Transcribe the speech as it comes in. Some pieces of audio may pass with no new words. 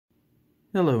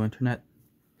Hello Internet.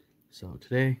 So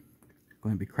today I'm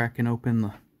going to be cracking open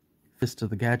the Fist of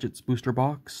the Gadgets booster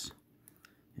box,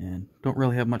 and don't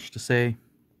really have much to say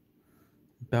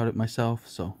about it myself,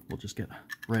 so we'll just get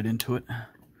right into it.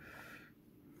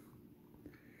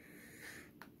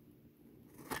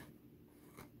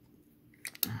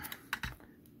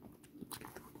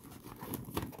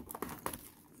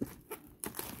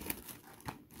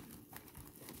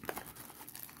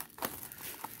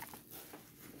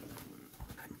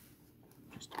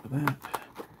 Just do that.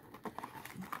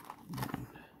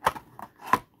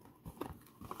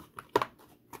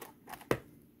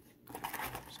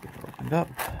 Just get it opened up,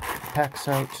 packs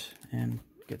out, and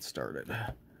get started.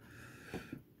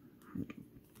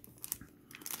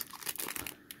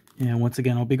 And once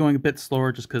again, I'll be going a bit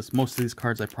slower just because most of these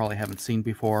cards I probably haven't seen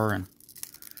before, and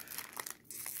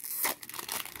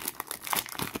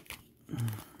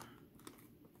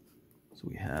so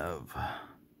we have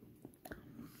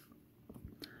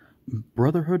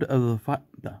Brotherhood of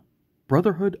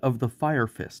the Fire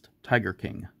Fist, Tiger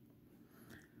King.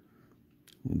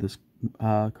 This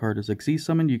card is Xyz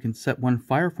summoned. You can set one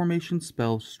fire formation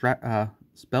spell/trap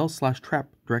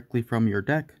directly from your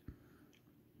deck.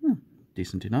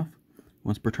 Decent enough.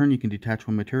 Once per turn, you can detach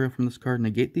one material from this card.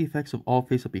 Negate the effects of all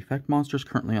face-up effect monsters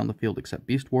currently on the field except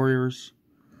Beast Warriors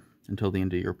until the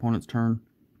end of your opponent's turn.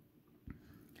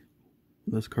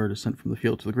 This card is sent from the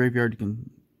field to the graveyard. You can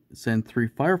send 3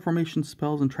 fire formation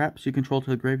spells and traps you control to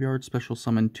the graveyard. Special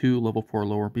summon 2 level 4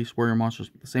 lower Beast Warrior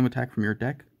monsters with the same attack from your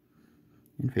deck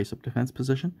in face-up defense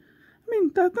position. I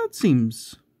mean, that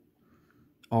seems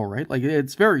alright. Like,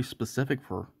 it's very specific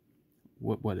for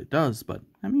what it does, but,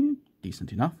 I mean,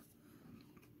 decent enough.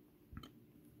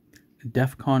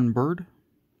 Defcon Bird.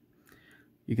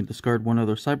 You can discard one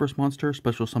other Cyberse monster,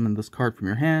 special summon this card from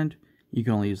your hand. You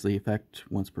can only use the effect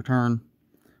once per turn.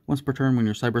 Once per turn, when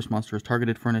your Cyberse monster is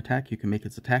targeted for an attack, you can make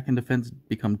its attack and defense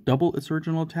become double its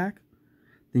original attack.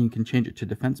 Then you can change it to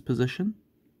defense position.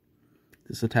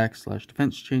 This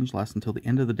attack/defense change lasts until the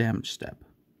end of the damage step.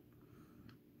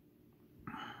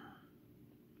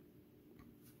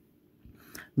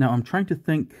 Now I'm trying to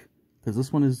think, because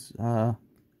this one is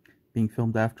being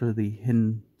filmed after the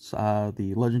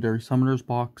the Legendary Summoners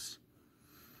box.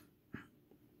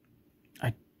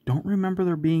 I don't remember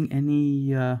there being any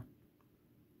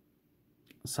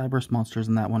Cyberse monsters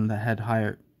in that one that had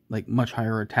higher, like much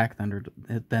higher attack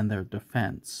than their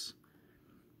defense.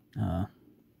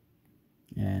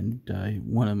 And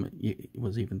one of them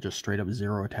was even just straight up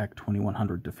 0 attack,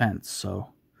 2100 defense.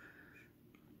 So,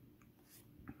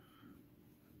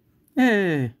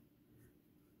 hey,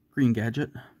 Green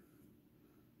Gadget.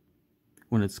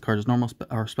 When its card is normal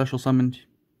or special summoned,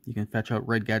 you can fetch out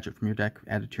Red Gadget from your deck,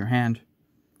 add it to your hand.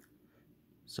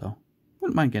 So,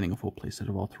 wouldn't mind getting a full playset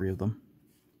of all 3 of them.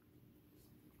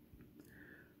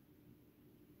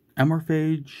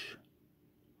 Amorphage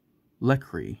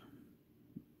Lecry.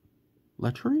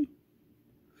 Lechery?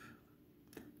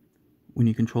 When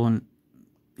you control an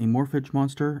Amorphage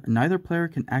monster, neither player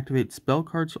can activate spell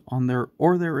cards on their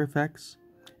effects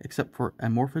except for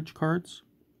Amorphage cards.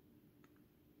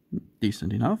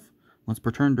 Decent enough. Once per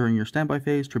turn during your standby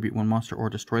phase, tribute one monster or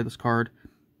destroy this card.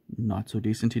 Not so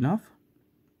decent enough.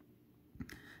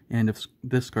 And if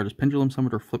this card is pendulum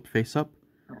summoned or flipped face up,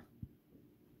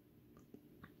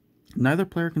 neither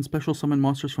player can special summon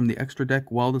monsters from the extra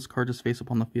deck while this card is face up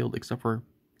on the field except for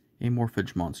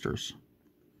Amorphage monsters.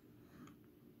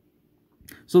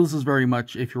 So this is very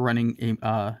much, if you're running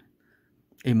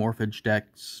Amorphage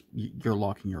decks, you're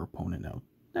locking your opponent out.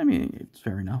 I mean, it's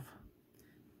fair enough.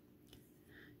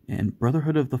 And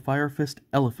Brotherhood of the Fire Fist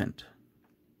Elephant.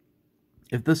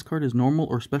 If this card is normal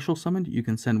or special summoned, you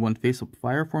can send one face-up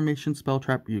fire formation spell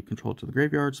trap you control to the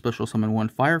graveyard. Special summon one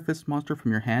Fire Fist monster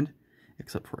from your hand,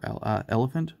 except for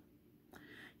Elephant.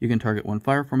 You can target one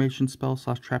fire formation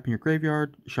spell/trap in your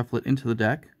graveyard, shuffle it into the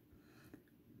deck.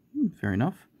 Fair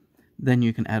enough. Then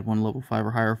you can add one level 5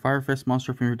 or higher Fire Fist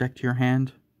monster from your deck to your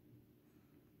hand.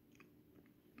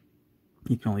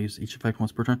 You can only use each effect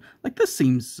once per turn. Like, this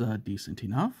seems decent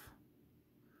enough.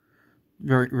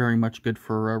 Very, very much good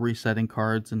for resetting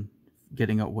cards and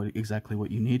getting out exactly what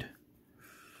you need.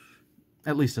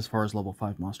 At least as far as level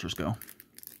 5 monsters go.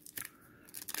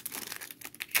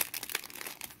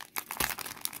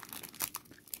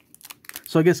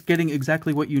 So I guess getting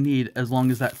exactly what you need as long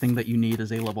as that thing that you need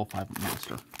is a level 5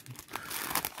 monster.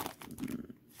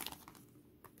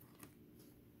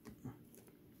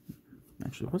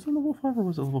 Actually, was it level 5 or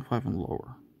was it level 5 and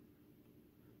lower?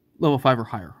 Level 5 or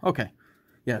higher. Okay.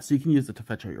 Yeah, so you can use it to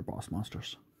fetch out your boss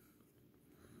monsters.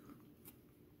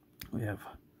 We have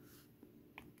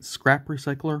Scrap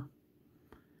Recycler.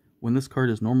 When this card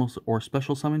is normal or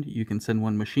special summoned, you can send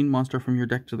one machine monster from your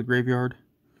deck to the graveyard.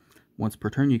 Once per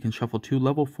turn, you can shuffle 2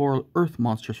 level 4 earth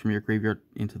monsters from your graveyard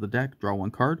into the deck, draw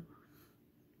 1 card.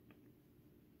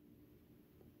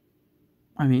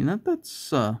 I mean,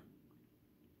 that's you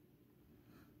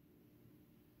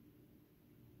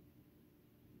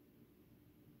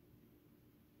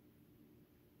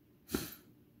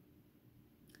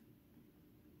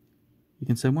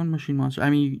can send one machine monster.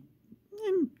 I mean,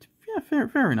 yeah,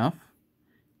 fair enough.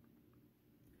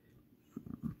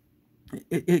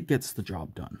 It gets the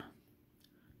job done.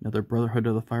 Another Brotherhood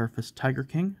of the Firefist Tiger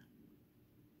King.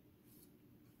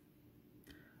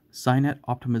 Cynet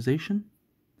Optimization.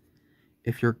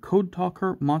 If your Code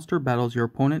Talker monster battles your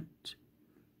opponent,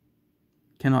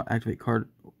 cannot activate cards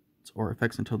or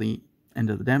effects until the end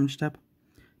of the damage step.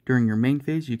 During your main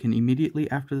phase, you can immediately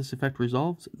after this effect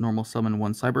resolves, normal summon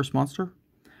 1 Cyberse monster.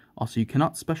 Also, you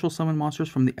cannot special summon monsters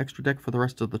from the extra deck for the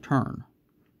rest of the turn,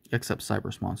 except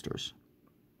Cyberse monsters.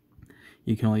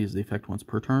 You can only use the effect once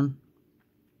per turn.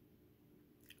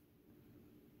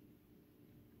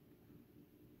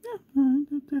 Yeah,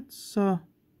 it's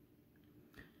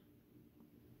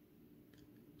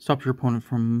stops your opponent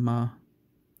from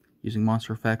using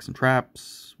monster effects and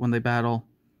traps when they battle.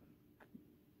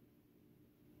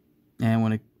 And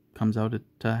when it comes out, it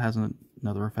has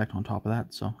another effect on top of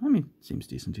that. So, I mean, seems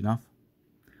decent enough.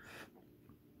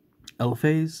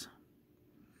 Eliphaz.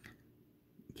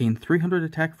 Gain 300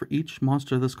 attack for each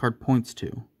monster this card points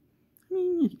to. I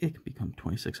mean, it can become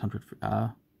 2600.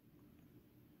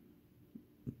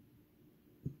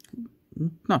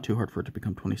 Not too hard for it to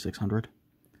become 2600.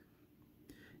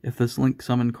 If this Link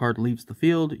Summon card leaves the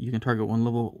field, you can target 1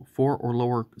 level 4 or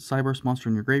lower Cyberse monster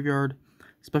in your graveyard,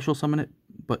 special summon it,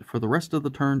 but for the rest of the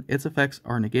turn, its effects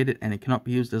are negated and it cannot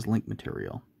be used as Link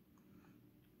material.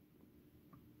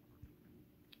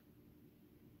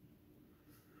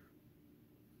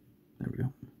 There we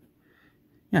go.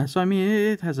 Yeah, so I mean,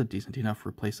 it has a decent enough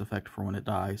replace effect for when it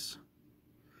dies.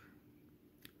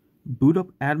 Boot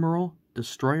Up Admiral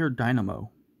Destroyer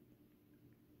Dynamo.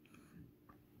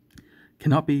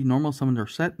 Cannot be normal summoned or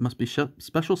set, must be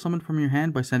special summoned from your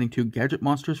hand by sending 2 gadget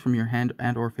monsters from your hand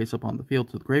and or face up on the field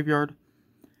to the graveyard.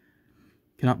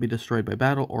 Cannot be destroyed by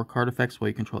battle or card effects while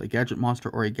you control a gadget monster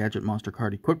or a gadget monster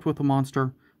card equipped with a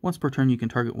monster. Once per turn, you can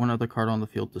target 1 other card on the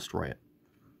field, destroy it.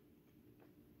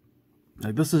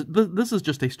 Like this is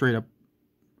just a straight up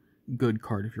good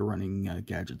card if you're running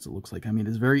gadgets, it looks like. I mean,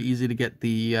 it's very easy to get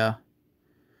the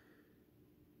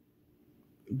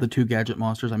 2 gadget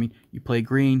monsters. I mean, you play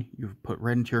green, you put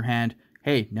red into your hand.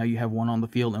 Hey, now you have 1 on the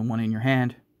field and 1 in your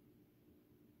hand.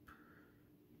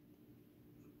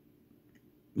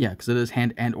 Yeah, because it is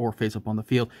hand and or face up on the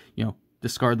field. You know,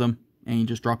 discard them and you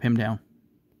just drop him down.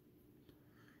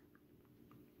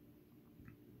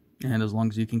 And as long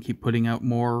as you can keep putting out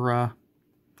more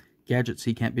gadgets,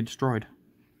 he can't be destroyed.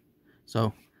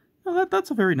 So, well,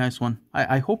 that's a very nice one.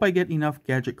 I hope I get enough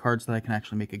gadget cards that I can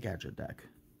actually make a gadget deck.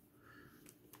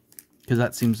 Because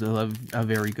that seems a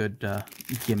very good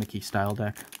gimmicky style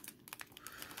deck.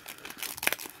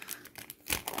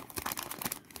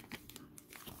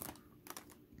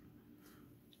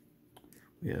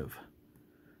 We have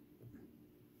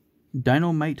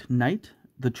Dynamite Knight,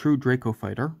 the True Draco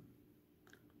Fighter.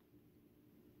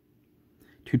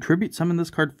 To tribute summon this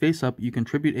card face up, you can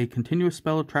tribute a continuous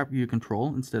spell or trap you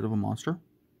control instead of a monster.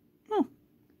 Oh,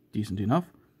 decent enough.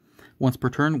 Once per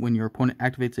turn, when your opponent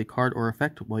activates a card or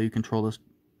effect while you control this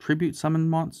tribute summon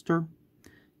monster,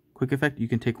 quick effect, you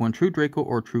can take 1 True Draco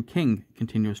or True King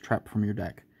continuous trap from your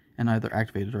deck and either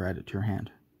activate it or add it to your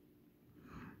hand.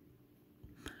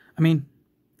 I mean,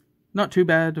 not too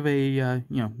bad of a, you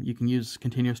know, you can use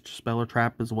continuous spell or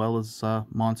trap as well as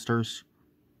monsters.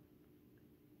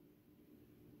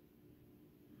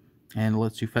 And it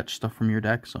lets you fetch stuff from your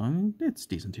deck, so I mean, it's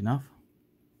decent enough.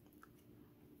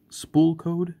 Spool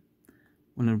Code.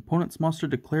 When an opponent's monster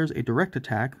declares a direct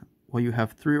attack, while you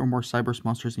have 3 or more Cyberse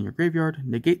monsters in your graveyard,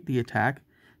 negate the attack,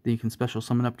 then you can special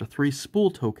summon up to 3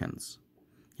 Spool tokens.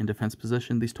 In defense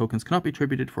position, these tokens cannot be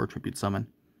tributed for a tribute summon,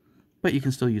 but you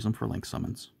can still use them for link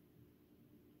summons.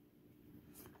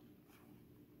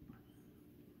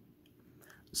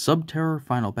 Subterror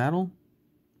Final Battle.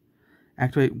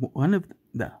 Activate one of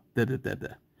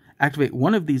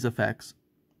these effects.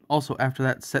 Also, after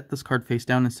that, set this card face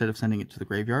down instead of sending it to the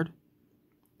graveyard.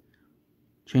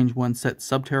 Change 1 set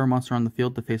Subterror monster on the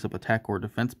field to face up attack or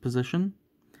defense position.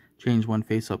 Change 1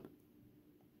 face up.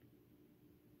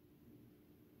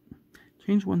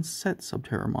 Change 1 set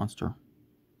Subterror monster.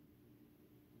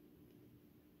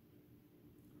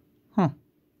 Huh.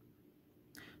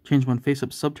 Change one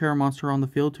face-up Subterra monster on the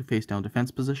field to face-down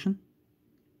defense position.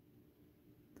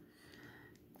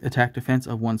 Attack defense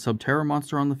of one Subterra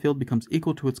monster on the field becomes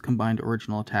equal to its combined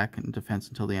original attack and defense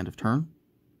until the end of turn.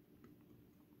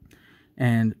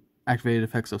 And activated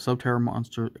effects of Subterra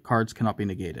monster cards cannot be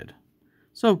negated.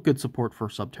 So, good support for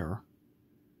Subterra.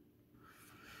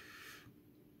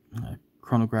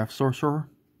 Chronograph Sorcerer.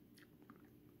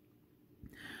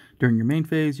 During your main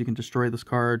phase, you can destroy this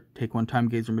card, take one Time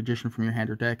Gazer Magician from your hand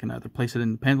or deck, and either place it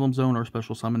in the Pendulum Zone or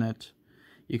special summon it.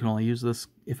 You can only use this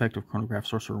effect of Chronograph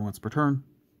Sorcerer once per turn.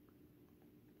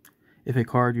 If a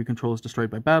card you control is destroyed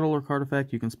by battle or card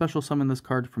effect, you can special summon this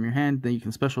card from your hand, then you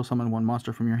can special summon one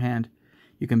monster from your hand.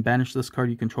 You can banish this card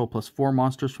you control plus 4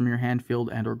 monsters from your hand, field,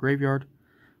 and or graveyard.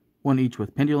 One each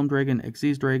with Pendulum Dragon,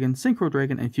 Xyz Dragon, Synchro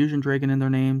Dragon, and Fusion Dragon in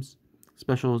their names.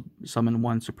 Special summon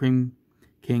one Supreme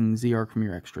King Zeark from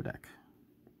your extra deck.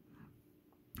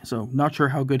 So, not sure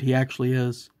how good he actually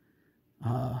is.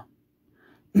 But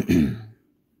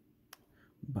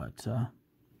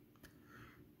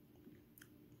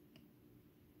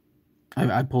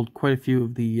I pulled quite a few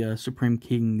of the Supreme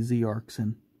King Zearks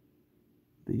in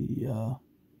the, I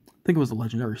think it was the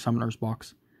Legendary Summoners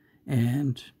box.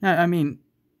 And, I mean,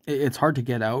 it's hard to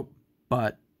get out,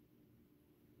 but,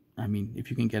 I mean, if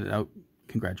you can get it out,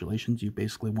 congratulations, you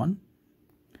basically won.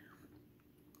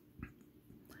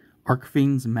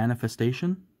 Archfiend's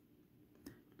Manifestation.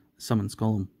 Summon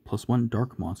Skull plus 1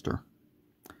 Dark Monster.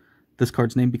 This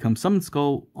card's name becomes Summon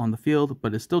Skull on the field,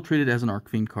 but is still treated as an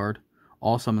Archfiend card.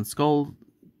 All Summon Skull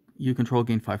you control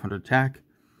gain 500 attack.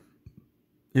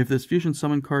 If this Fusion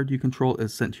Summon card you control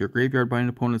is sent to your graveyard by an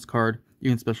opponent's card, you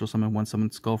can special summon one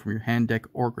Summon Skull from your hand, deck,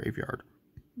 or graveyard.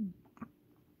 You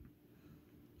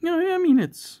know, I mean,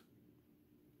 it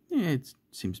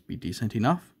seems to be decent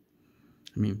enough.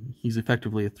 I mean, he's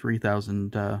effectively a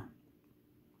 3,000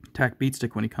 attack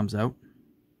beatstick when he comes out.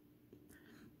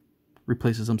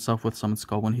 Replaces himself with Summon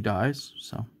Skull when he dies,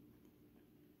 so.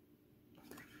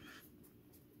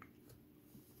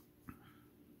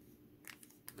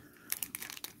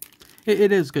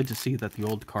 It is good to see that the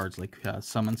old cards like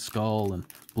Summon Skull and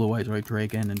Blue-Eyed White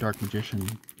Dragon and Dark Magician,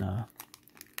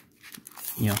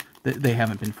 you know, they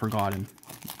haven't been forgotten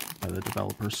by the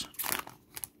developers.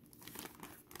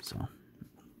 So,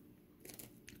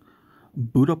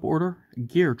 Boot Up Order,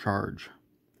 Gear Charge.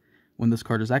 When this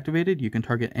card is activated, you can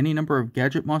target any number of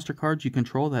gadget monster cards you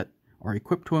control that are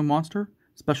equipped to a monster,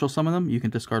 special summon them, you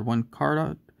can discard one card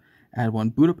out, add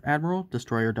one Boot Up Admiral,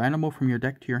 destroy your Dynamo from your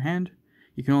deck to your hand.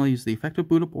 You can only use the effective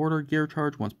Boot Up Order Gear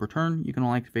Charge once per turn. You can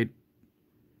only activate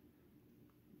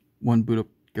one Boot Up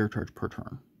Gear Charge per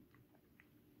turn.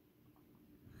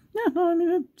 Yeah, no, I mean,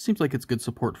 it seems like it's good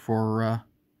support for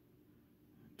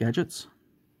gadgets.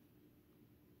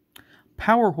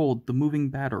 Power Hold, the Moving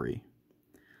Battery.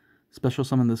 Special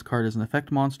summon this card as an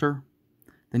effect monster.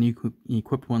 Then you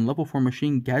equip one level 4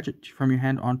 machine gadget from your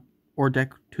hand on or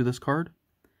deck to this card.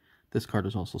 This card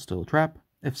is also still a trap.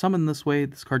 If summoned this way,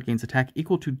 this card gains attack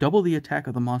equal to double the attack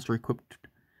of the monster equipped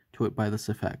to it by this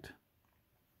effect.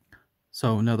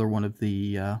 So another one of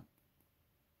the oh,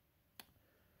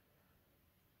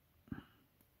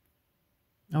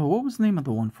 what was the name of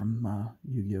the one from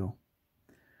Yu-Gi-Oh?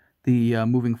 The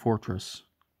Moving Fortress.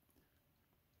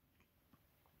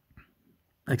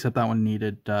 Except that one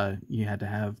needed, you had to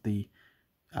have the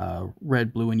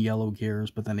red, blue, and yellow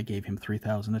gears, but then it gave him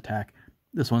 3,000 attack.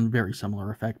 This one, very similar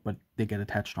effect, but they get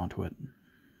attached onto it.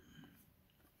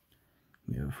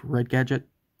 We have Red Gadget.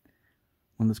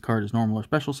 When this card is normal or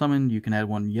special summoned, you can add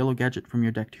one Yellow Gadget from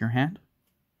your deck to your hand.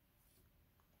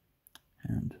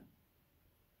 And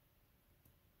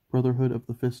Brotherhood of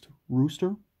the Fist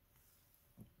Rooster.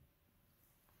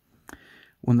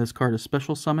 When this card is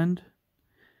special summoned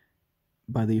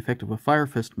by the effect of a Fire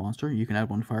Fist monster, you can add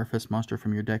one Fire Fist monster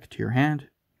from your deck to your hand.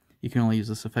 You can only use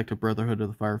this effect of Brotherhood of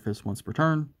the Fire Fist once per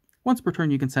turn. Once per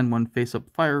turn, you can send one face-up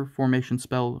fire formation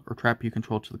spell or trap you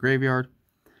control to the graveyard.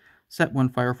 Set one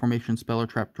fire formation spell or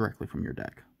trap directly from your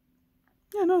deck.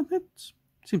 Yeah, no, that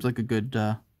seems like a good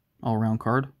all-around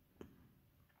card.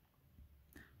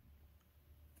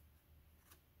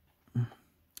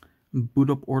 Boot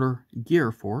Up Order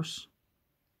Gear Force.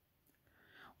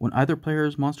 When either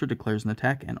player's monster declares an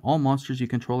attack and all monsters you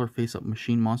control are face-up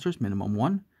machine monsters, minimum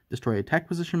 1, destroy attack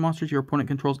position monsters your opponent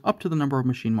controls up to the number of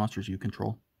machine monsters you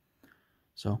control.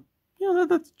 So, yeah,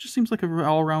 that just seems like an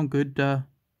all-around good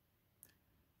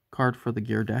card for the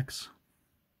gear decks.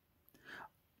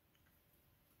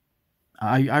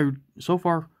 So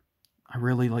far, I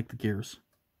really like the gears.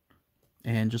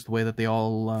 And just the way that they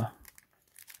all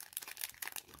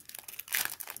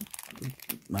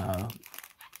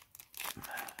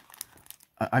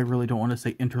I really don't want to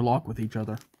say interlock with each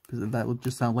other, because that would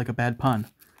just sound like a bad pun.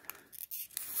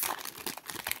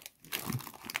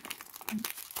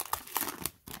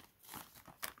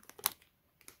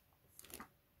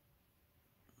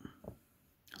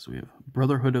 So we have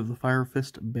Brotherhood of the Fire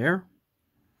Fist Bear.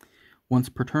 Once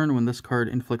per turn, when this card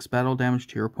inflicts battle damage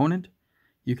to your opponent,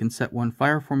 you can set one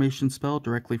fire formation spell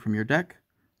directly from your deck.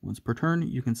 Once per turn,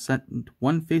 you can send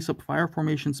one face-up fire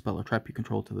formation spell or trap you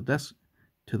control to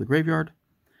the graveyard.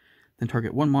 Then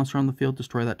target one monster on the field,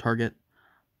 destroy that target.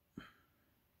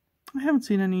 I haven't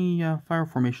seen any fire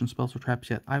formation spells or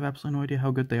traps yet. I have absolutely no idea how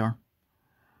good they are.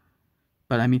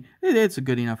 But I mean, it's a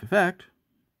good enough effect.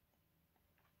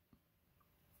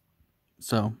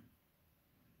 So,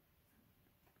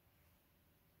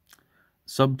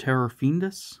 Subterror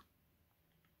Fiendus.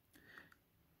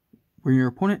 When your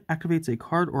opponent activates a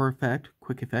card or effect,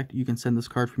 quick effect, you can send this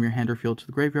card from your hand or field to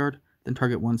the graveyard, then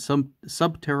target one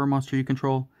Subterror monster you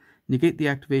control, negate the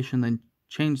activation, then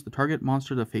change the target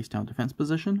monster to face-down defense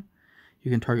position.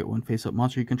 You can target one face-up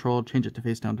monster you control, change it to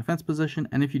face-down defense position,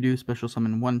 and if you do, special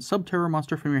summon one Subterror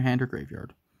monster from your hand or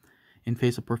graveyard. In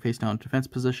face-up or face-down defense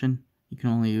position, you can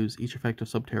only use each effect of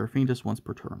Subterror Fiendus once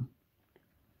per turn.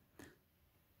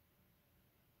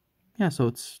 Yeah, so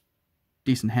it's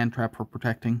decent hand trap for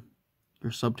protecting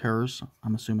your Subterrors,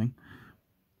 I'm assuming.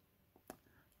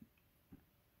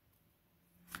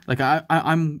 Like,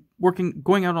 I'm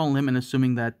going out on a limb and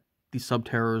assuming that these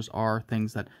Subterrors are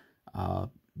things that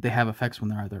they have effects when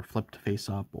they're either flipped face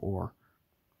up or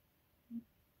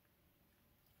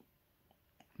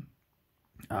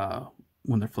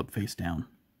when they're flipped face down.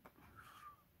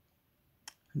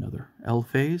 Another L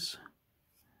phase.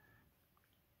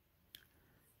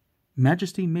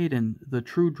 Majesty Maiden, the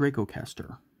True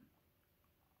Dracocaster.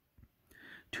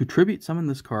 To tribute summon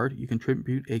this card, you can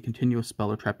tribute a continuous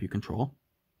spell or trap you control.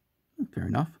 Fair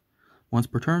enough. Once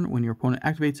per turn, when your opponent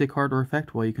activates a card or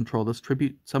effect while you control this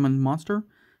tribute summon monster,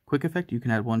 quick effect, you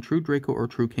can add one True Draco or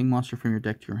True King monster from your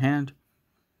deck to your hand.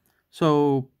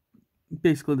 So,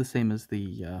 basically the same as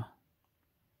the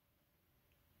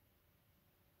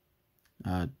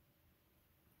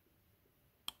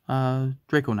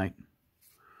Draco Knight.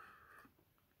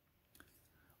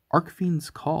 Archfiend's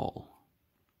Call.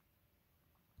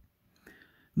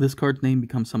 This card's name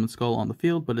becomes Summon Skull on the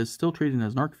field, but is still treated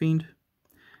as an Archfiend.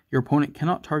 Your opponent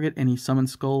cannot target any Summon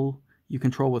Skull you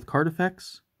control with card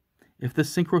effects. If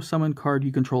this Synchro Summon card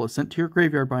you control is sent to your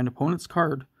graveyard by an opponent's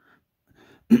card,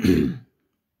 you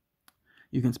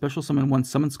can special summon one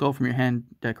Summon Skull from your hand,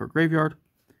 deck, or graveyard.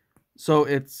 So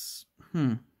it's...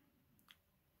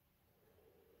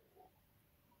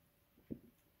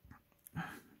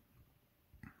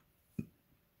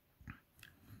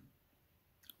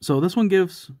 So this one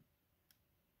gives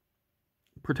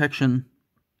protection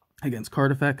against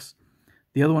card effects.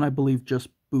 The other one, I believe, just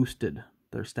boosted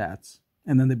their stats.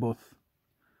 And then they both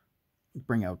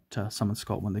bring out Summon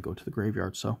Skull when they go to the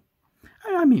graveyard. So,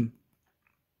 I mean,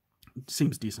 it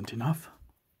seems decent enough.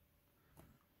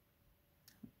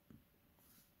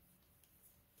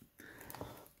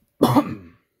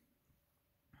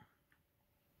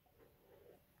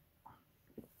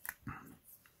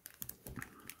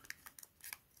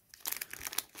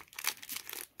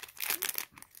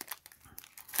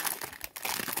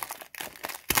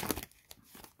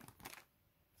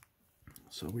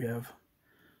 So we have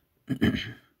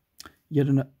yet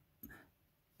another...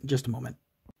 Just a moment.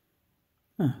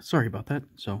 Sorry about that.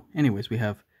 So anyways, we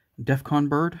have Defcon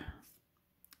Bird,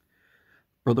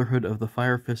 Brotherhood of the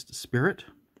Fire Fist Spirit.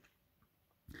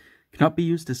 Cannot be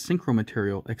used as synchro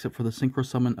material except for the synchro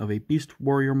summon of a Beast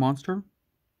Warrior monster.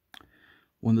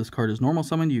 When this card is normal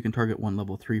summoned, you can target one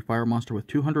level 3 fire monster with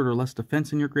 200 or less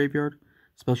defense in your graveyard.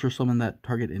 Special summon that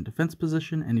target in defense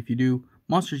position, and if you do,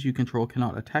 monsters you control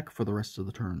cannot attack for the rest of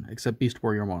the turn, except Beast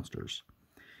Warrior monsters.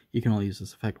 You can only use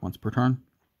this effect once per turn.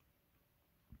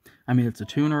 I mean, it's a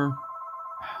tuner.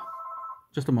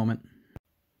 Just a moment.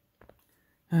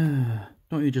 Don't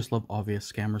you just love obvious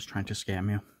scammers trying to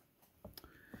scam you?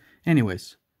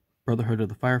 Anyways, Brotherhood of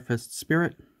the Fire Fist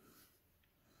Spirit.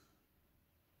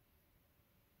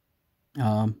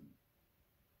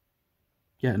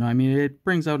 Yeah, no, I mean, it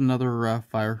brings out another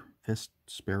Fire Fist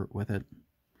Spirit with it.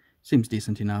 Seems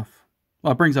decent enough.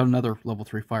 Well, it brings out another level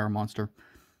 3 fire monster.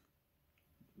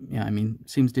 Yeah, I mean,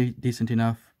 seems decent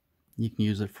enough. You can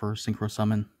use it for Synchro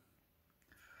Summon.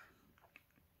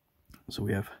 So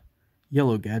we have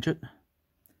Yellow Gadget.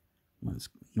 When it's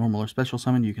normal or special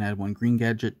summon, you can add one Green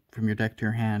Gadget from your deck to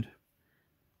your hand.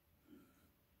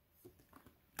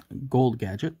 Gold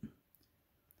Gadget.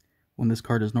 When this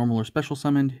card is normal or special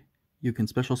summoned, you can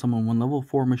special summon one level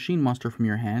 4 machine monster from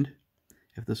your hand.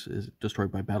 If this is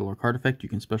destroyed by battle or card effect, you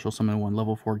can special summon one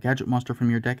level 4 gadget monster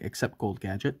from your deck, except Gold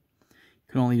Gadget.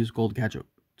 You can only use Gold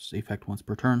Gadget's effect once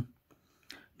per turn.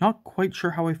 Not quite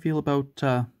sure how I feel about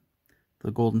the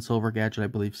Gold and Silver Gadget. I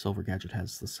believe Silver Gadget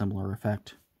has the similar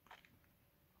effect.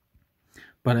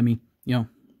 But I mean, you know,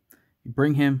 you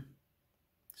bring him,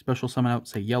 special summon out,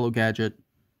 say Yellow Gadget,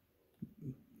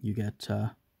 you get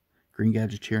Green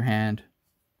Gadget to your hand.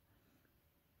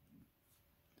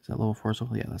 Is that level 4? So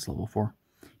yeah, that's level 4.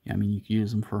 Yeah, I mean, you can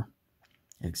use them for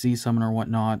XZ summon or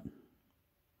whatnot.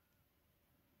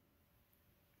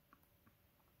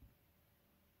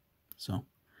 So,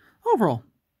 overall,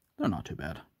 they're not too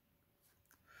bad.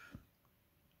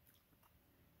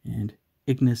 And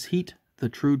Ignis Heat, the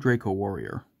True Draco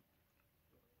Warrior.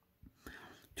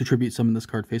 To tribute summon this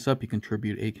card face up, you can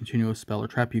tribute a continuous spell or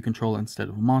trap you control instead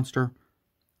of a monster.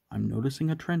 I'm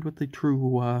noticing a trend with the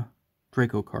True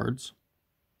Draco cards.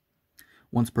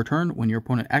 Once per turn, when your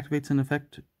opponent activates an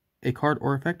effect, a card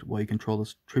or effect while you control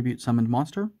this tribute summoned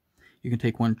monster, you can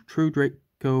take one True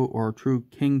Draco or True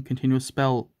King continuous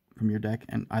spell from your deck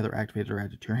and either activate it or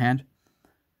add it to your hand.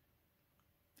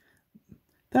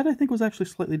 That I think was actually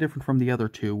slightly different from the other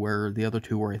two, where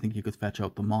I think you could fetch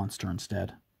out the monster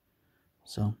instead.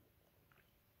 So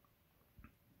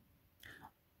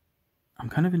I'm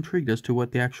kind of intrigued as to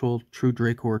what the actual True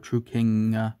Draco or True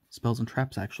King spells and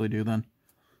traps actually do then.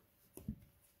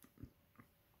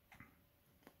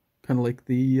 Kind of like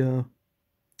the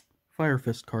Fire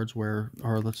Fist cards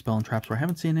are the spell and traps, where I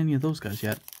haven't seen any of those guys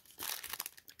yet.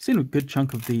 I've seen a good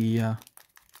chunk of the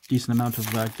decent amount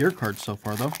of gear cards so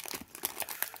far, though.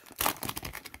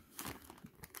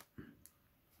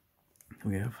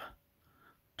 We have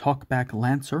Talkback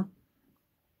Lancer.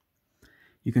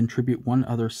 You can tribute one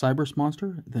other Cyberse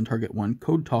monster, then target one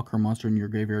Code Talker monster in your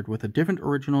graveyard with a different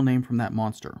original name from that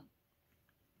monster.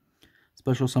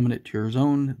 Special summon it to your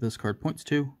zone this card points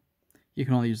to. You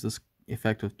can only use this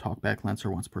effect of Talkback Lancer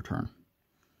once per turn.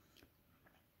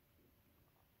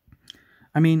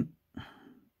 I mean,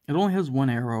 it only has one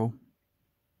arrow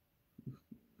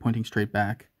pointing straight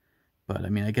back, but I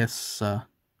mean, I guess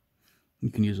you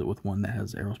can use it with one that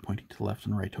has arrows pointing to the left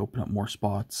and right to open up more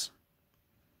spots.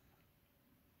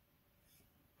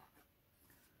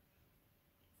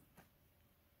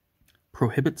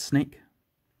 Prohibit Snake.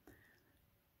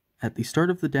 At the start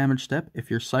of the damage step,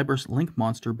 if your Cyberse Link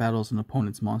monster battles an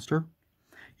opponent's monster,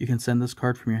 you can send this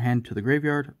card from your hand to the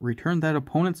graveyard, return that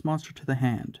opponent's monster to the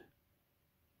hand.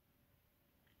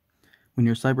 When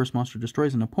your Cyberse monster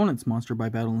destroys an opponent's monster by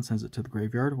battle and sends it to the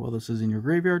graveyard, while this is in your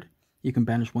graveyard, you can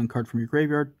banish one card from your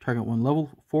graveyard, target one level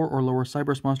 4 or lower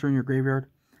Cyberse monster in your graveyard,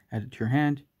 add it to your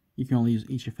hand. You can only use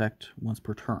each effect once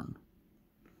per turn.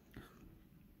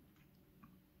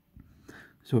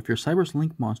 So if your Cyberse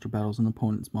Link monster battles an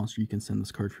opponent's monster, you can send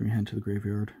this card from your hand to the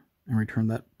graveyard and return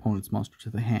that opponent's monster to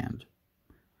the hand.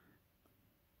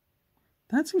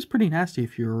 That seems pretty nasty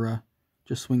if you're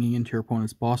just swinging into your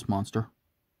opponent's boss monster.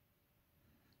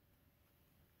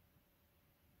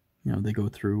 You know, they go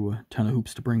through a ton of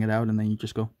hoops to bring it out, and then you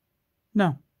just go,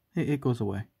 no, it goes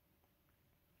away.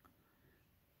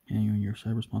 And when your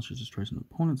Cyberse monster destroys an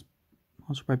opponent's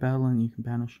monster by battle, and you can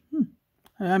banish.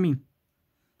 I mean,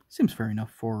 seems fair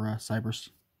enough for Cyberse.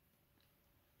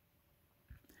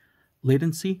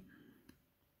 Latency.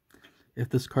 If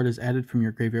this card is added from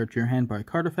your graveyard to your hand by a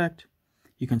card effect,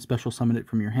 you can special summon it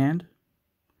from your hand.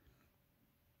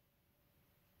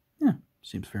 Yeah,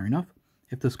 seems fair enough.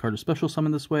 If this card is special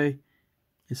summoned this way,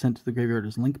 is sent to the graveyard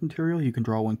as link material, you can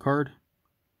draw one card,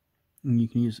 and you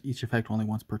can use each effect only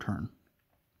once per turn.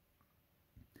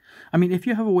 I mean, if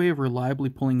you have a way of reliably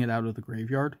pulling it out of the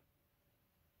graveyard,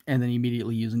 and then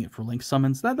immediately using it for link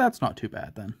summons, that's not too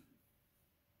bad then.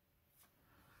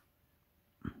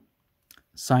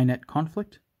 Cynet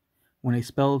Conflict. When a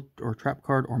spell or trap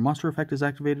card or monster effect is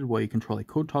activated while you control a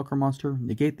Code Talker monster,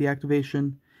 negate the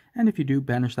activation, and if you do,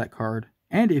 banish that card.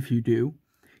 And if you do,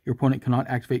 your opponent cannot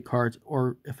activate cards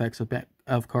or effects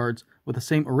of cards with the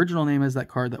same original name as that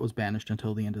card that was banished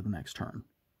until the end of the next turn.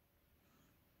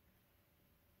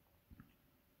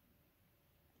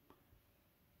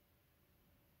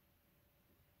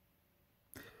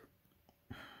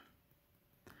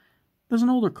 There's an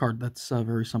older card that's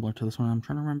very similar to this one. I'm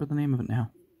trying to remember the name of it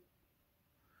now.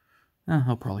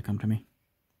 It'll probably come to me.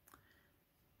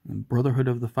 Brotherhood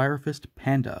of the Fire Fist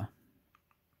Panda.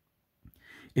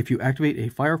 If you activate a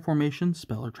fire formation,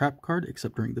 spell, or trap card,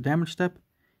 except during the damage step,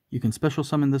 you can special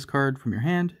summon this card from your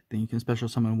hand, then you can special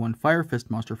summon one Fire Fist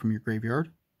monster from your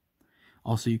graveyard.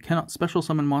 Also, you cannot special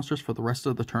summon monsters for the rest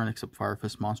of the turn except Fire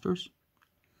Fist monsters.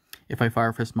 If a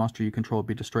Fire Fist monster you control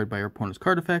be destroyed by your opponent's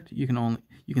card effect, you can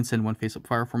send one face-up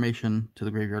fire formation to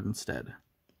the graveyard instead.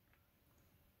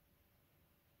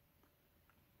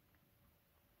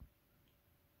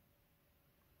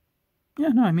 Yeah,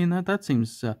 no, I mean, that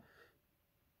seems...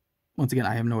 once again,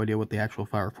 I have no idea what the actual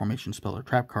fire formation spell or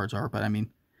trap cards are, but I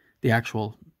mean, the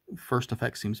actual first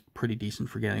effect seems pretty decent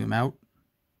for getting them out.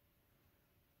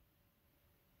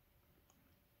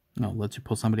 No, lets you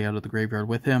pull somebody out of the graveyard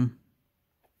with him.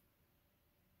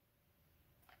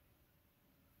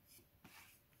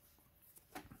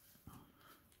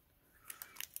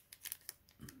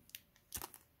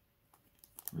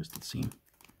 Where's the seam?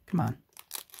 Come on.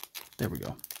 There we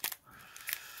go.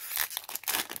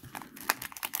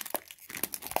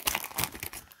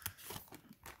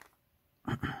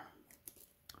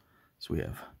 So we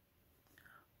have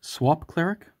Swap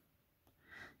Cleric.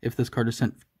 If this card is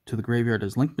sent to the graveyard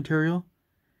as link material,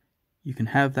 you can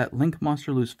have that link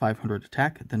monster lose 500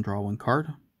 attack, then draw one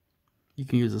card. You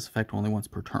can use this effect only once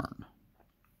per turn.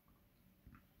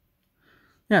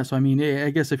 Yeah, so I mean, I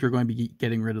guess if you're going to be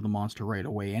getting rid of the monster right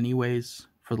away anyways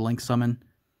for the link summon,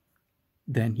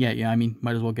 then yeah, I mean,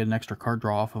 might as well get an extra card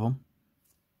draw off of them.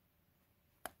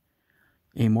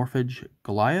 Amorphage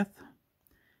Goliath.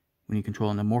 When you control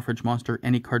an Amorphage monster,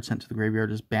 any card sent to the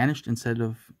graveyard is banished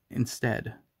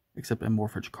instead, except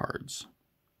Amorphage cards.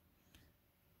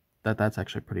 That's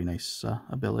actually a pretty nice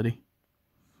ability.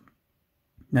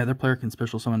 Neither player can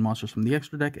special summon monsters from the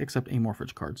extra deck except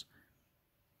Amorphage cards.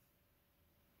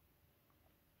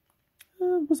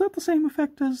 Was that the same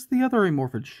effect as the other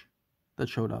Amorphage that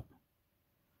showed up?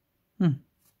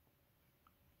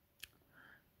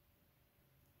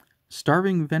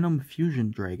 Starving Venom Fusion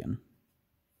Dragon.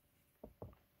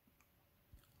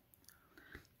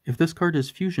 If this card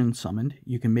is fusion summoned,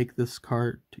 you can make this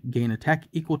card gain attack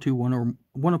equal to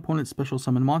one opponent's special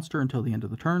summon monster until the end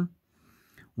of the turn.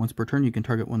 Once per turn, you can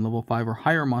target one level 5 or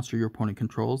higher monster your opponent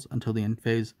controls until the end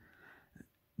phase.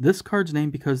 This card's name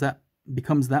becomes that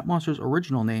monster's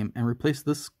original name and replace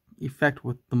this effect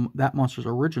with that monster's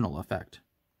original effect.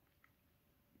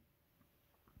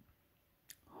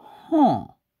 Huh.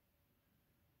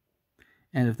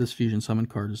 And if this fusion summon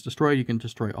card is destroyed, you can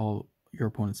destroy all your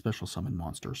opponent's special summon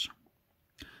monsters.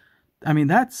 I mean,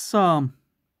 that's I'm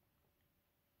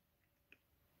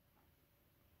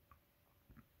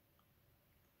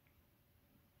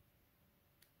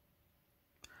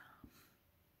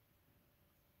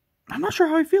not sure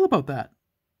how I feel about that.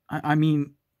 I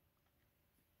mean,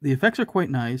 the effects are quite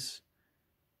nice.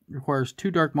 It requires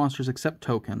 2 dark monsters except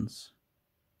tokens.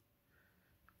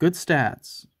 Good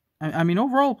stats. I mean,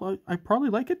 overall, I probably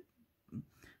like it.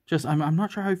 Just, I'm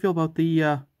not sure how I feel about the...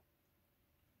 Yeah,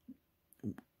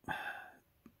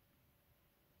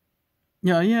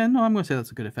 no, I'm going to say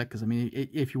that's a good effect, because, I mean,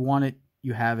 if you want it,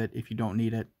 you have it. If you don't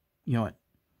need it, you know what?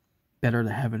 Better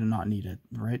to have it and not need it,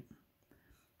 right?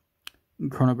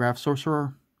 Chronograph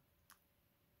Sorcerer.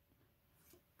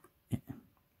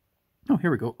 Oh,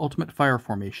 here we go. Ultimate Fire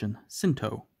Formation,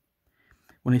 Sinto.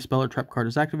 When a spell or trap card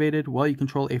is activated, while you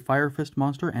control a Fire Fist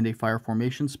monster and a Fire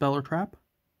Formation spell or trap,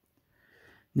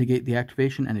 negate the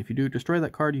activation, and if you do destroy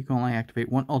that card, you can only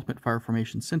activate one Ultimate Fire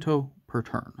Formation Sinto per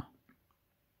turn.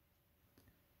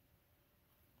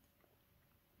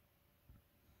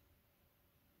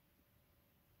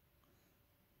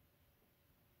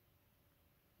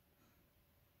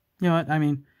 You know what, I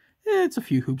mean, it's a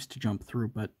few hoops to jump through,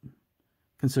 but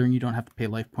considering you don't have to pay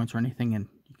life points or anything, and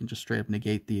you can just straight up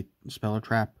negate the spell or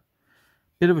trap,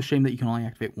 bit of a shame that you can only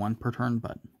activate one per turn,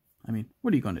 but, I mean,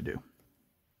 what are you going to do?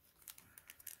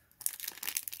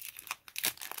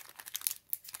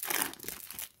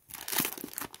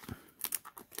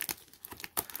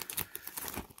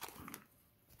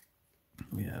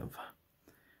 We have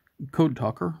Code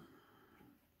Talker.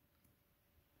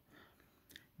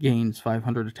 Gains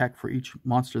 500 attack for each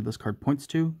monster this card points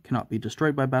to, cannot be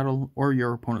destroyed by battle or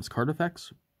your opponent's card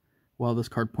effects, while this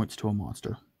card points to a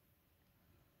monster.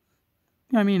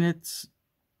 I mean,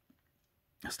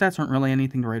 stats aren't really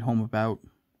anything to write home about.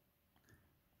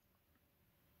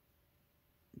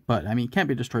 But, I mean, it can't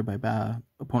be destroyed by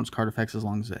opponent's card effects as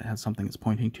long as it has something it's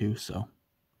pointing to, so...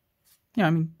 Yeah,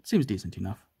 I mean, it seems decent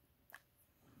enough.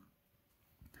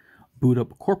 Boot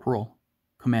up Corporal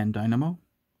Command Dynamo.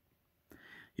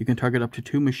 You can target up to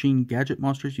 2 machine gadget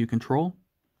monsters you control,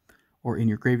 or in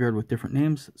your graveyard with different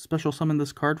names. Special summon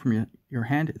this card from your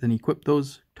hand, then equip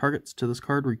those targets to this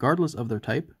card regardless of their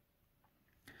type.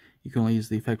 You can only use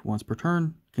the effect once per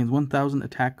turn. Gains 1000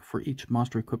 attack for each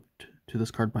monster equipped to this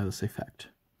card by this effect.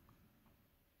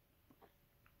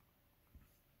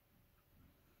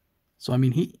 So, I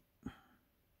mean,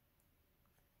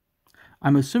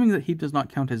 I'm assuming that he does not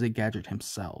count as a gadget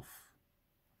himself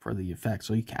for the effect,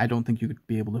 so I don't think you could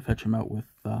be able to fetch him out with...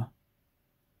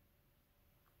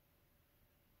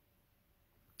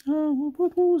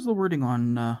 what was the wording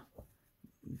on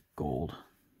gold?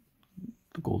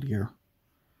 The gold gear.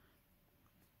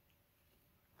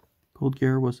 Gold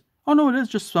gear was... Oh no, it is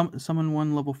just summon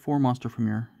one level 4 monster from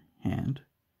your hand.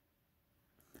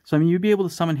 So I mean, you'd be able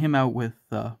to summon him out with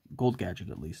gold gadget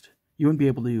at least. You wouldn't be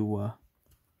able to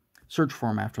search for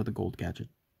him after the gold gadget,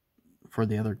 for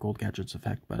the other gold gadget's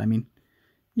effect, but I mean,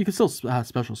 you can still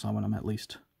special summon him at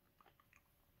least.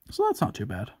 So that's not too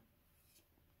bad.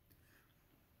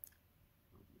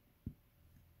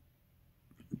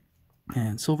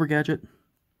 And silver gadget,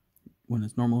 when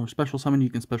it's normal or special summon, you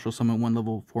can special summon one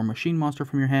level 4 machine monster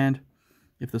from your hand.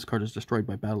 If this card is destroyed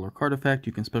by battle or card effect,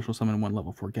 you can special summon one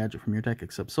level 4 gadget from your deck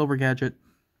except silver gadget.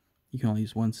 You can only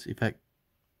use one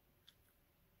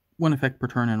effect per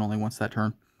turn and only once that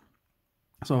turn.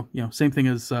 So, you know, same thing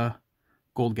as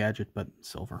gold gadget, but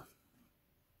silver.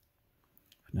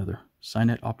 Another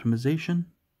Signet optimization.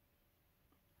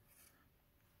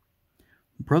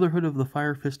 Brotherhood of the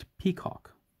Fire Fist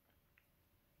Peacock.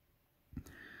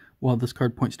 While this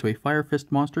card points to a Fire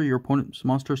Fist monster, your opponent's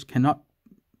monsters cannot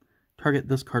target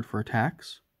this card for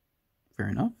attacks. Fair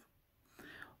enough.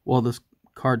 While this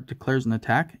card declares an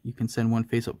attack, you can send one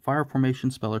face-up fire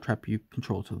formation spell or trap you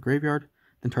control to the graveyard,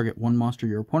 then target one monster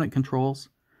your opponent controls.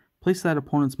 Place that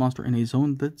opponent's monster in a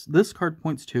zone that this card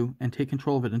points to, and take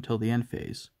control of it until the end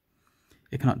phase.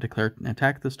 It cannot declare an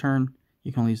attack this turn.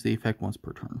 You can only use the effect once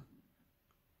per turn.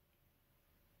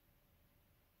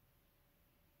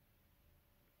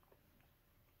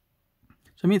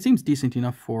 So I mean, it seems decent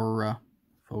enough for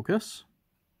focus.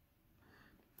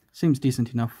 Seems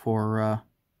decent enough for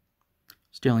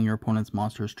stealing your opponent's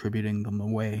monsters, tributing them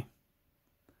away.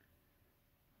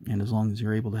 And as long as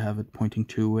you're able to have it pointing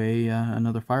to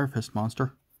another Fire Fist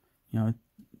monster, you know, it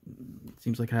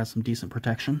seems like it has some decent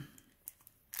protection.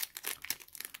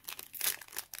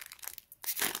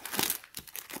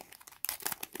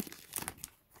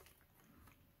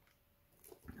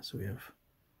 So we have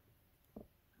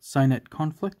Signet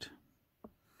Conflict.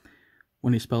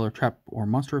 When a spell or trap or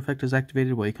monster effect is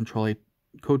activated while you control a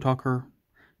Code Talker,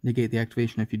 negate the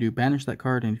activation. If you do, banish that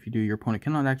card, and if you do, your opponent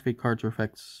cannot activate cards or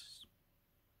effects.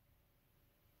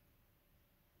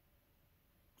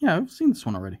 Yeah, I've seen this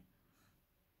one already.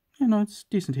 Yeah, no, it's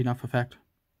decent enough effect.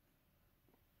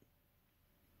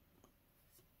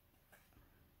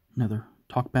 Another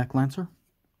Talkback Lancer.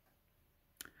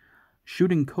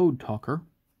 Shooting Code Talker.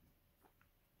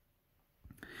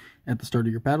 At the start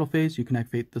of your battle phase, you can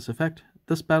activate this effect.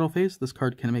 This battle phase, this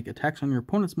card can make attacks on your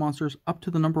opponent's monsters up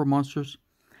to the number of monsters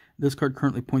this card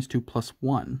currently points to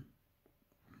 +1.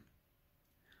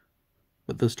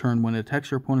 But this turn, when it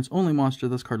attacks your opponent's only monster,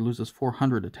 this card loses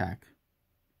 400 attack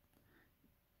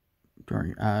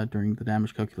during the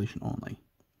damage calculation only.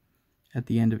 At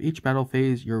the end of each battle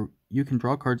phase, you can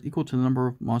draw cards equal to the number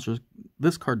of monsters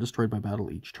this card destroyed by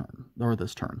battle each turn, or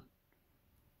this turn.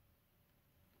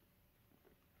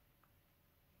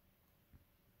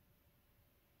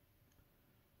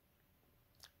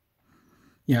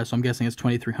 Yeah, so I'm guessing it's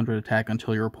 2300 attack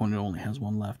until your opponent only has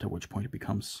one left, at which point it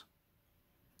becomes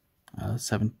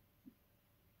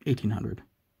 1800.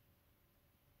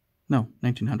 No,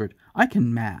 1900. I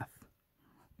can math.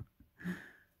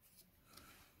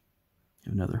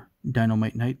 Another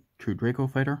Dynamite Knight, True Draco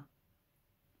Fighter.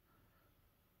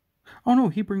 Oh no,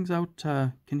 he brings out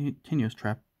continuous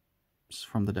traps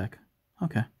from the deck.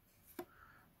 Okay.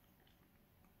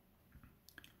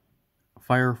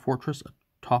 Fire Fortress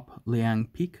atop Liang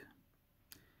Peak.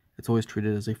 It's always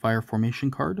treated as a fire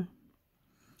formation card.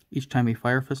 Each time a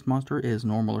Fire Fist monster is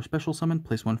normal or special summoned,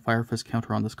 place one Fire Fist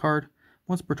counter on this card.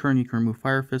 Once per turn, you can remove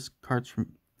Fire Fist cards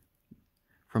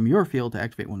from your field to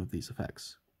activate one of these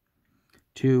effects.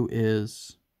 2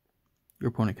 is your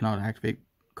opponent cannot activate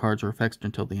cards or effects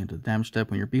until the end of the damage step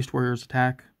when your Beast Warriors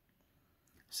attack.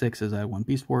 6 is add one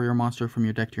Beast Warrior monster from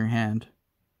your deck to your hand.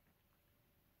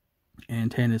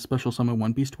 And 10 is special summon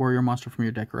one Beast Warrior monster from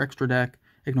your deck or extra deck,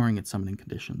 ignoring its summoning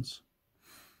conditions.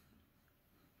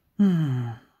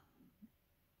 I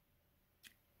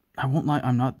won't lie,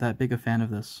 I'm not that big a fan of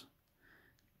this.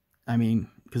 I mean,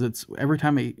 because it's every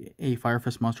time a Fire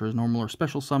Fist monster is normal or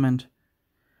special summoned.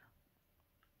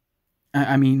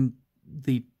 I mean,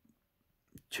 the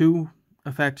 2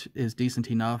 effect is decent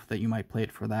enough that you might play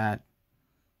it for that,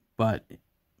 but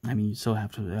I mean, you still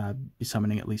have to be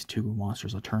summoning at least 2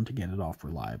 monsters a turn to get it off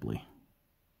reliably.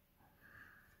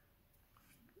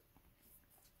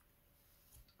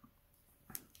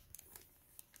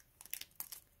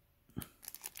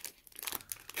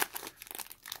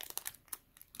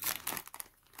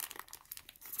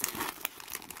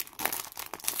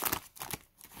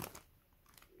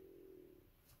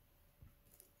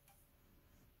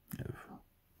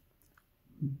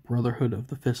 Brotherhood of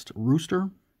the Fist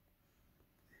Rooster.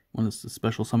 When it's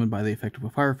special summoned by the effect of a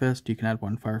Fire Fist, you can add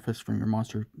one Fire Fist from your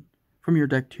monster from your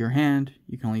deck to your hand.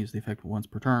 You can only use the effect once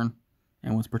per turn.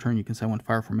 And once per turn, you can send one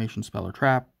Fire Formation spell or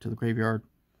trap to the graveyard.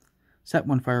 Set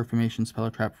one Fire Formation spell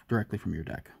or trap directly from your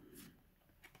deck.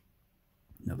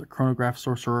 Another Chronograph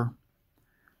Sorcerer.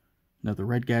 Another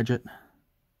red gadget.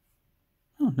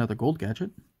 Oh, another gold gadget.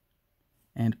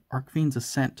 And Archfiend's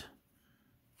Ascent.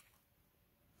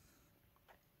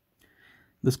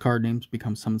 This card name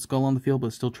becomes Summon Skull on the field, but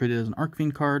is still treated as an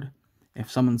Archfiend card.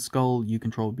 If Summon Skull you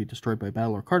control would be destroyed by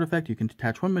battle or card effect, you can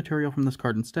detach one material from this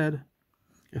card instead.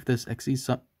 If this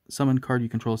Xyz summon card you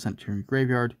control is sent to your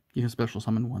graveyard, you can special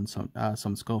summon one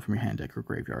Summon Skull from your hand, deck, or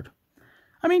graveyard.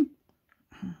 I mean,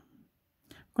 I'm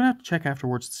going to have to check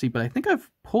afterwards to see, but I think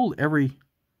I've pulled every...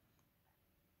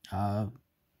 let's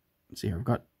see here, I've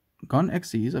gotten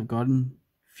Xyz, I've gotten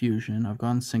Fusion, I've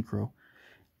gotten Synchro.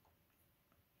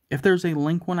 If there's a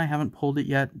Link one, I haven't pulled it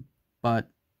yet, but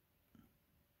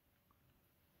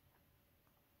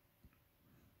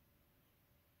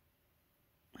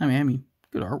I mean,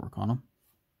 good artwork on them,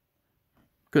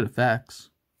 good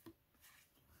effects.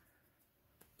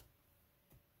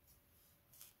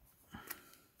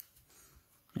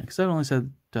 Yeah, because that only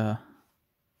said they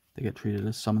get treated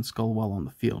as Summon Skull while on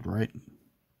the field, right?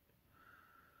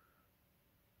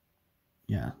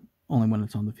 Yeah, only when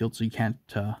it's on the field, so you can't.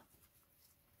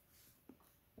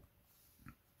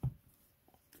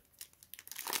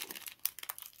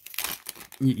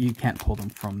 You can't pull them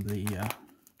from the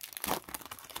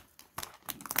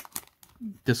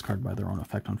discard by their own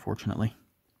effect, unfortunately.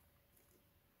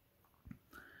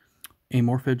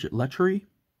 Amorphage Lechery.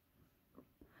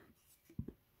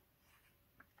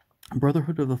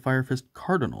 Brotherhood of the Fire Fist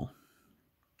Cardinal.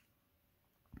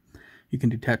 You can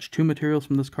detach two materials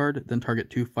from this card, then target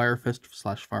two Fire Fist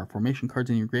 / Fire Formation cards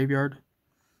in your graveyard,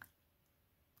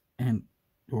 and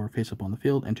or face up on the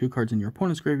field, and two cards in your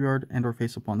opponent's graveyard and or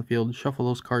face up on the field. Shuffle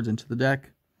those cards into the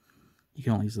deck. You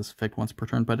can only use this effect once per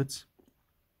turn, but it's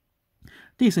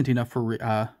decent enough for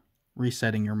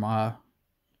resetting your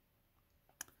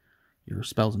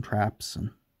spells and traps, and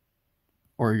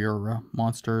or your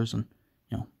monsters, and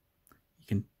you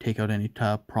can take out any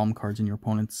problem cards in your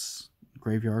opponent's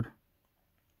graveyard.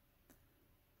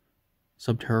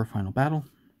 Subterra Final Battle.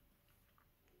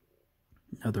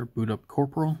 Another Boot Up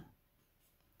Corporal.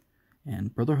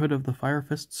 And Brotherhood of the Fire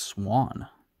Fist Swan.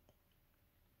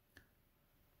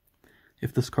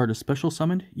 If this card is special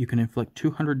summoned, you can inflict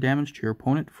 200 damage to your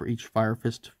opponent for each Fire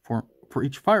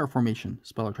Formation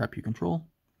spell or trap you control.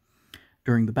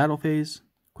 During the battle phase,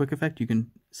 quick effect, you can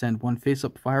send one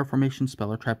face-up Fire Formation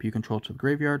spell or trap you control to the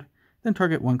graveyard, then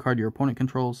target one card your opponent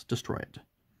controls, destroy it.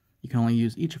 You can only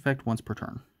use each effect once per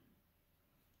turn.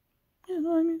 Yeah,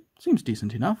 no, I mean, seems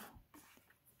decent enough.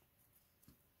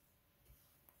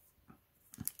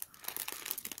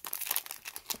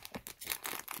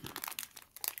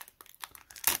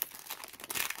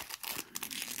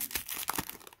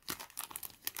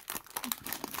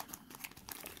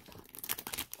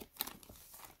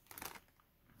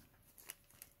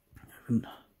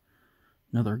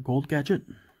 Another gold gadget.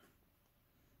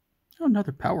 Oh,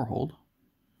 another power hold.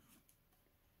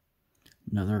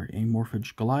 Another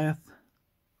Amorphage Goliath.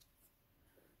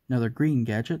 Another green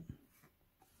gadget.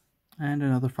 And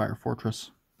another Fire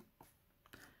Fortress.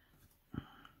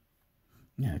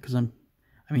 Yeah, because I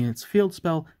mean, it's field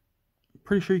spell.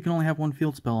 Pretty sure you can only have one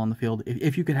field spell on the field.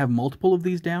 If you could have multiple of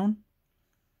these down,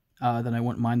 then I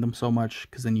wouldn't mind them so much,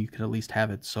 because then you could at least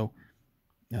have it. So,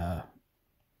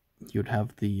 you'd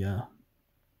have the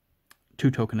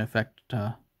 2-token effect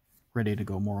ready to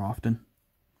go more often.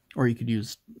 Or you could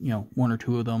use, one or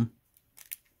two of them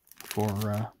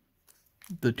for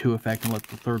the 2 effect and let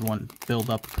the third one build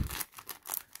up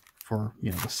for,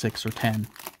 the 6 or 10.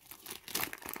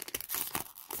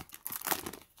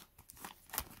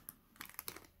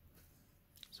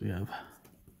 So we have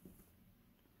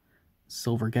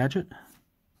Silver Gadget,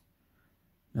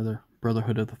 another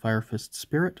Brotherhood of the Fire Fist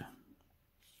Spirit,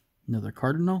 another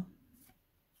Cardinal,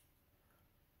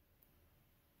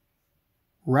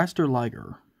 Raster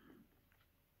Liger.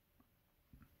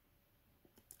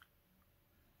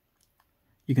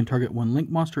 You can target one Link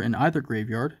monster in either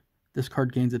graveyard. This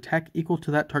card gains attack equal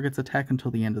to that target's attack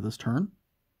until the end of this turn.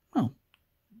 Oh,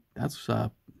 that's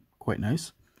quite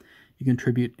nice. You can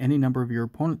tribute any number of your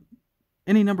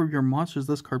monsters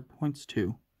this card points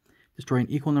to. Destroy an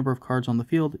equal number of cards on the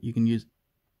field. You can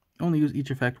only use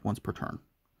each effect once per turn.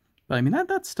 But I mean,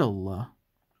 that's still a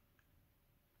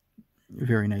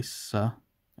very nice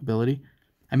ability.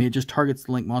 I mean, it just targets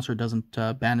the Link monster, doesn't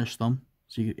banish them.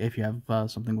 So if you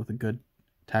have something with a good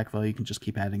attack value, you can just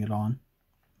keep adding it on.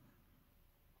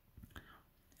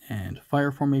 And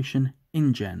Fire Formation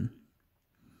InGen.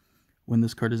 When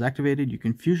this card is activated, you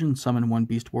can fusion summon one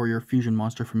Beast Warrior fusion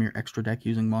monster from your extra deck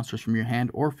using monsters from your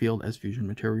hand or field as fusion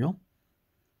material.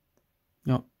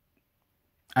 You know,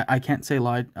 I can't say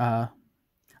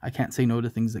I can't say no to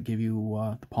things that give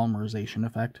you the polymerization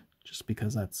effect, just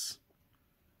because that's...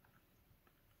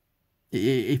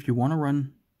 If you want to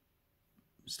run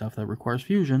stuff that requires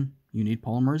fusion, you need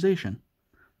polymerization.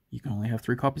 You can only have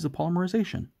 3 copies of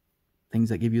polymerization. Things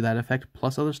that give you that effect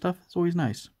plus other stuff is always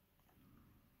nice.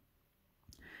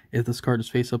 If this card is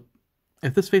face-up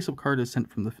card is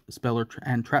sent from the spell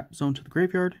and trap zone to the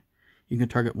graveyard, you can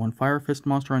target one Fire Fist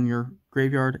monster on your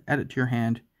graveyard, add it to your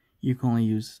hand. You can only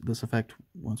use this effect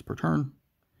once per turn.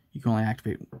 You can only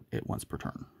activate it once per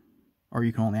turn. Or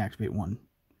you can only activate one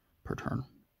per turn.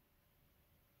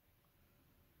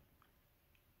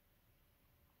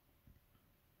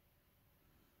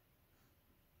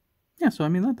 Yeah, so I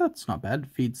mean, that's not bad.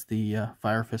 It feeds the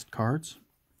Fire Fist cards.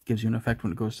 Gives you an effect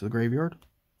when it goes to the graveyard.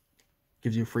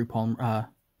 Gives you a free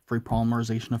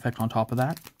polymerization effect on top of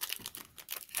that.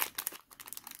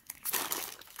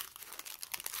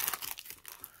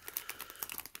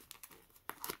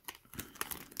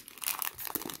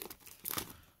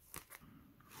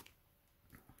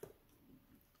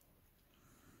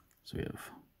 So we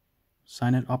have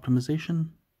Signet Optimization,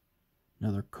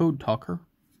 another Code Talker,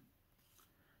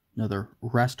 another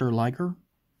Raster Liger,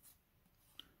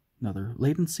 another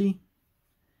Latency,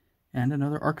 and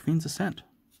another Archfiend's Ascent.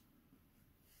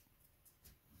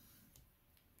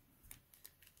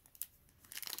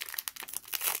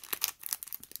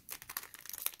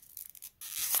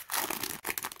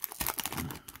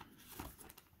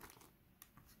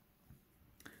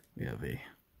 We have a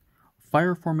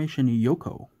Fire Formation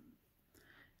Yoko.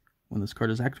 When this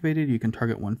card is activated, you can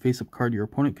target one face-up card your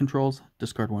opponent controls,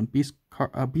 discard one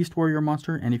Beast Warrior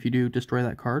monster, and if you do, destroy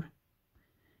that card.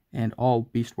 And all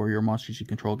Beast Warrior monsters you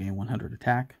control gain 100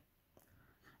 attack.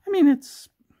 I mean,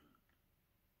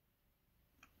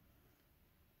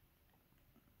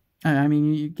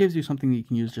 it gives you something that you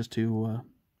can use just to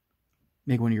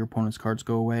make one of your opponent's cards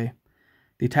go away.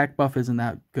 The attack buff isn't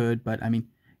that good, but I mean,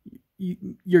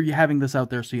 you're having this out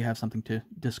there so you have something to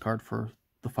discard for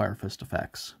the Fire Fist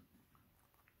effects.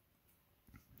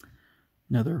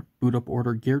 Another Boot Up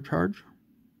Order Gear Charge.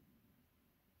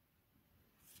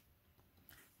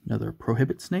 Another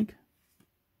Prohibit Snake.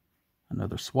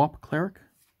 Another Swap Cleric.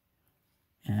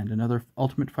 And another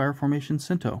Ultimate Fire Formation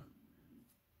Sinto.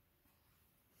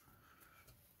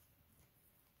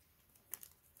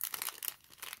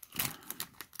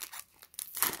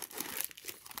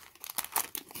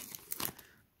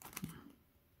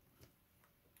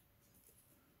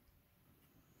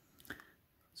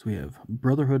 So we have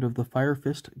Brotherhood of the Fire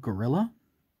Fist Gorilla.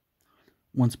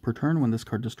 Once per turn, when this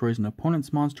card destroys an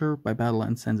opponent's monster by battle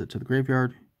and sends it to the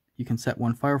graveyard, you can set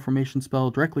one Fire Formation spell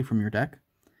directly from your deck.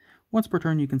 Once per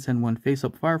turn, you can send one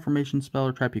face-up Fire Formation spell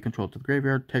or trap you control to the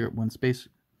graveyard, target one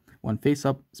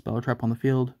face-up spell or trap on the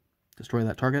field, destroy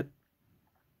that target.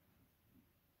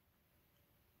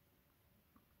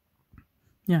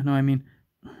 Yeah, no, I mean,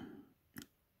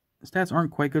 stats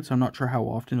aren't quite good, so I'm not sure how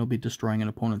often it'll be destroying an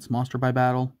opponent's monster by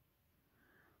battle.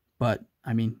 But,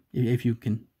 I mean, if you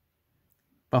can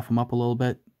buff them up a little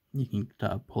bit, you can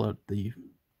pull out the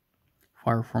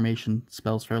Fire Formation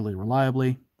spells fairly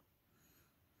reliably.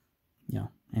 Yeah,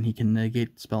 and he can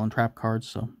negate spell and trap cards,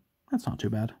 so that's not too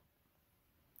bad.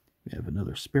 We have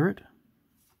another Spirit.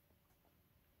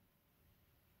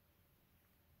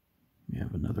 We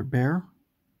have another Bear.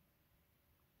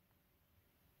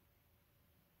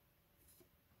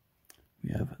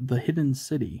 We have the Hidden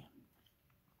City.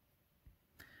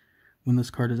 When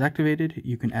this card is activated,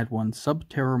 you can add one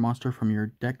Sub-Terror monster from your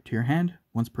deck to your hand.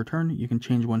 Once per turn, you can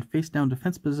change one face-down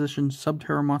defense position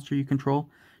Sub-Terror monster you control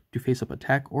to face-up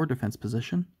attack or defense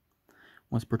position.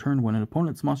 Once per turn, when an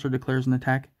opponent's monster declares an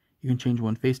attack, you can change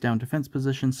one face-down defense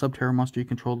position Sub-Terror monster you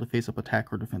control to face-up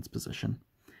attack or defense position.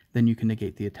 Then you can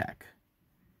negate the attack.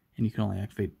 And you can only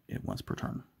activate it once per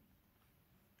turn.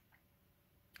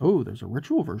 Oh, there's a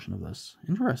ritual version of this.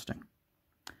 Interesting.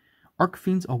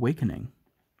 Archfiend's Awakening.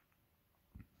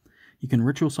 You can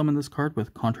ritual summon this card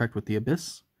with Contract with the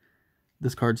Abyss.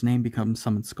 This card's name becomes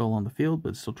Summoned Skull on the field,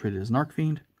 but is still treated as an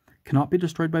Archfiend. Cannot be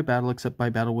destroyed by battle except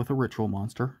by battle with a ritual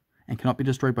monster, and cannot be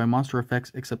destroyed by monster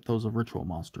effects except those of ritual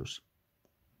monsters.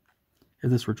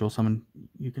 If this ritual summon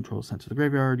you control is sent to the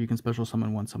graveyard, you can special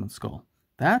summon one Summoned Skull.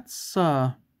 That's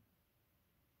not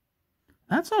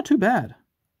too bad.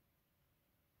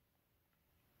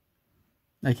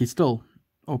 Like, he's still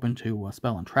open to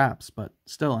spell and traps, but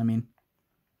still, I mean,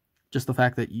 just the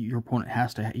fact that your opponent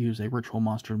has to use a ritual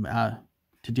monster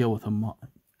to deal with him,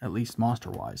 at least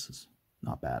monster-wise, is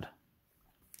not bad.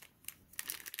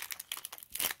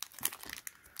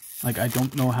 Like, I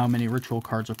don't know how many ritual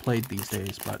cards are played these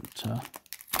days, but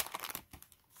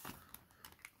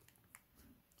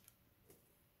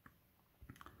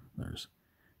there's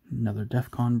another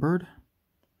Defcon Bird,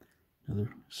 another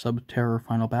Subterror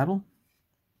Final Battle,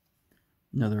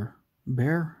 another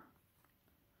Bear.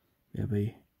 We have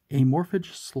a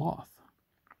Amorphage Sloth.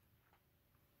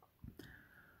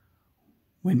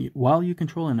 While you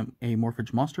control an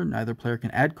Amorphage monster, neither player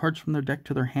can add cards from their deck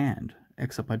to their hand,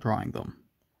 except by drawing them.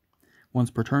 Once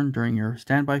per turn, during your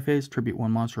standby phase, tribute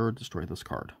one monster or destroy this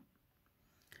card.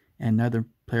 And neither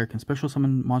player can special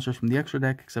summon monsters from the extra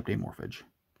deck except Amorphage.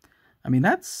 I mean,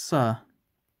 that's not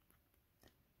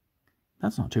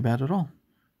too bad at all.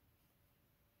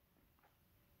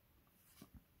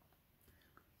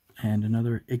 And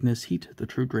another Ignis Heat, the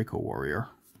True Draco Warrior.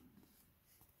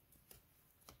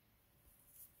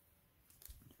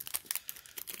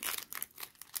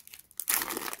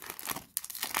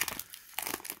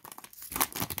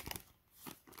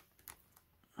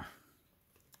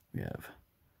 We have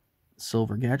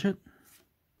Silver Gadget,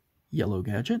 Yellow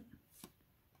Gadget,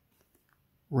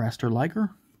 Raster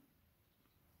Liger,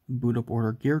 Boot Up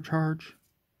Order Gear Charge,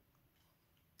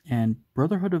 and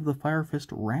Brotherhood of the Fire Fist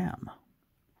Ram.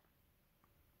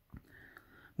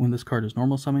 When this card is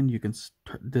normal summoned, you can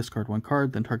discard one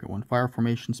card, then target one fire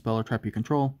formation spell or trap you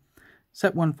control.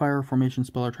 Set one fire formation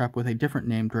spell or trap with a different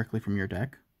name directly from your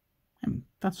deck. And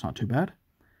that's not too bad.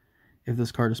 If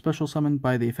this card is special summoned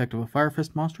by the effect of a Fire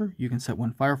Fist monster, you can set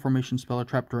one fire formation spell or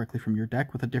trap directly from your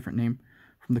deck with a different name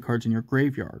from the cards in your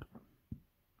graveyard.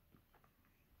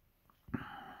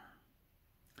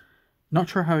 Not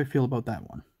sure how I feel about that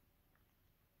one.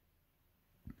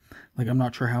 Like, I'm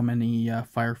not sure how many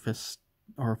Fire Fist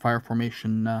or Fire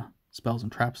Formation spells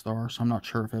and traps there are, so I'm not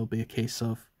sure if it'll be a case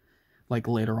of, like,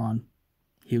 later on,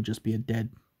 he would just be a dead,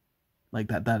 like,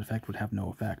 that effect would have no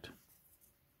effect.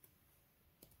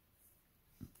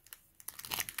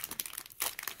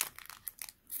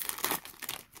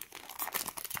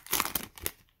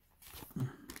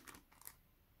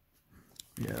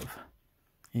 We have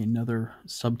another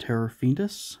Subterror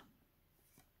Fiendus,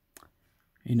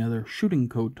 another Shooting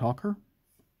Code Talker,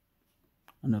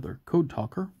 another Code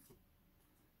Talker,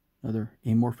 another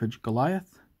Amorphage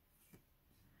Goliath,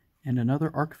 and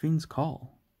another Archfiend's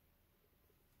Call.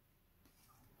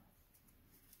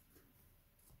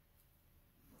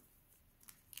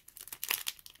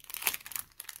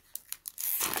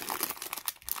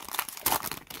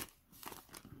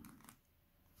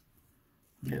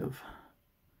 We have,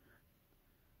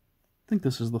 I think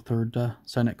this is the third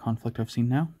Senet conflict I've seen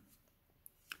now.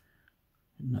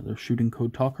 Another Shooting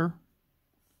Code Talker,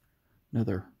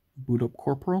 another Boot Up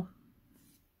Corporal,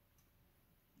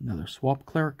 another Swap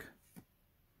Cleric,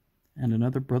 and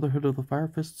another Brotherhood of the Fire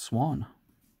Fist Swan.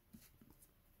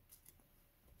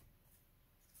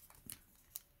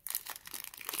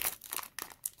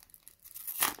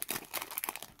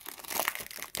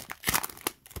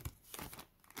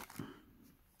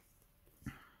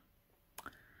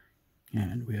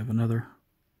 And we have another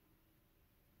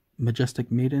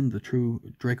Majestic Maiden, the True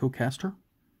Draco Caster.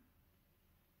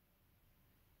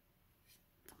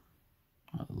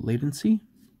 Latency,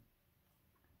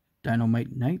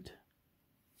 Dynamite Knight,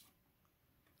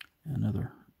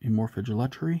 another Amorphage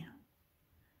Lechery,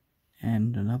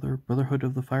 and another Brotherhood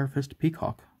of the Fire Fist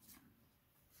Peacock.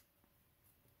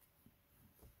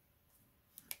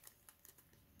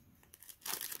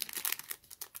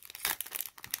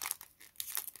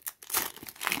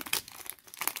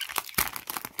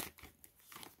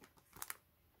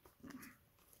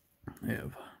 We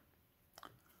have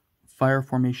Fire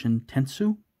Formation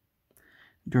Tensu.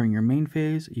 During your main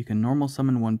phase, you can normal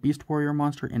summon one Beast Warrior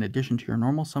monster in addition to your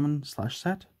normal summon /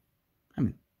 set. I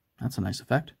mean, that's a nice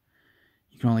effect.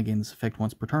 You can only gain this effect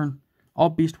once per turn. All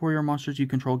Beast Warrior monsters you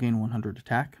control gain 100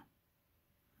 attack.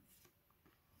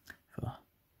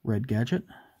 Red Gadget,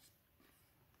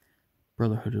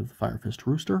 Brotherhood of the Fire Fist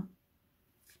Rooster,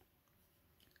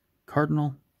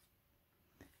 Cardinal,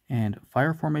 and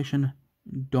Fire Formation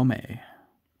Dome.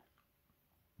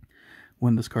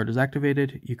 When this card is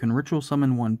activated, you can ritual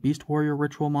summon one Beast Warrior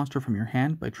ritual monster from your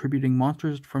hand by tributing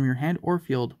monsters from your hand or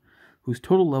field whose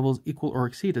total levels equal or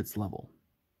exceed its level.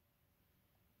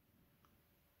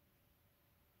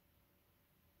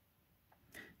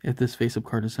 If this face-up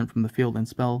card is sent from the field and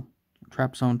spell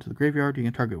trap zone to the graveyard, you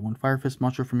can target one Fire Fist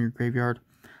monster from your graveyard,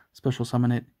 special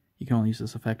summon it. You can only use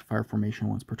this effect Fire Formation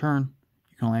once per turn.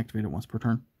 You can only activate it once per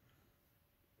turn.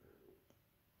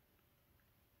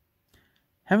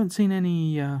 Haven't seen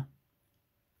any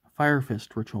Fire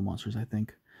Fist ritual monsters, I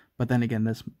think. But then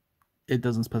again, it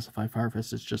doesn't specify Fire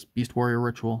Fist, it's just Beast Warrior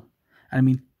ritual. And I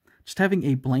mean, just having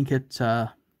a blanket,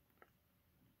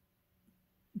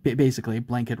 basically a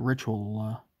blanket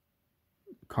ritual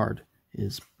card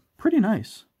is pretty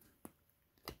nice.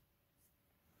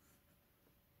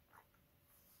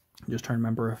 I'm just trying to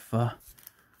remember if,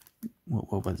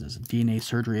 what was this, DNA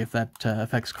surgery, if that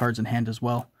affects cards in hand as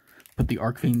well. Put the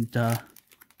Archfiend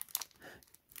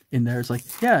in there. It's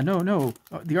like, yeah, no,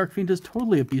 the Archfiend is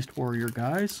totally a Beast Warrior,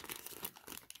 guys.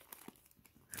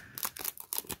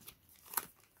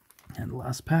 And the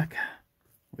last pack,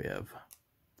 we have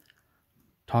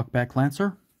Talkback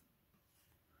Lancer,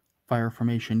 Fire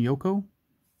Formation Yoko,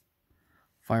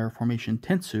 Fire Formation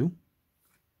Tensu,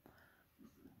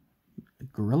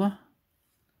 Gorilla,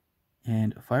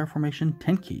 and Fire Formation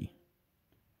Tenki.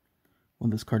 When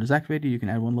this card is activated, you can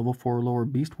add one level 4 or lower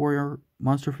Beast Warrior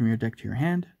monster from your deck to your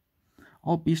hand.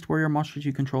 All Beast Warrior monsters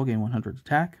you control gain 100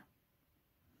 attack.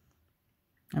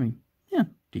 I mean, yeah,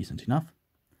 decent enough.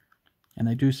 And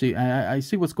I do see, I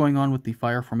see what's going on with the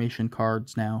Fire Formation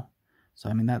cards now. So,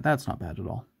 I mean, that's not bad at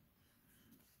all.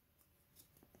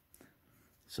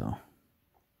 So,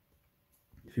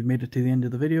 if you've made it to the end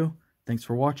of the video, thanks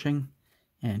for watching.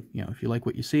 And, you know, if you like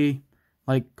what you see,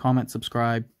 like, comment,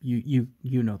 subscribe. You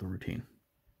know the routine.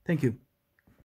 Thank you.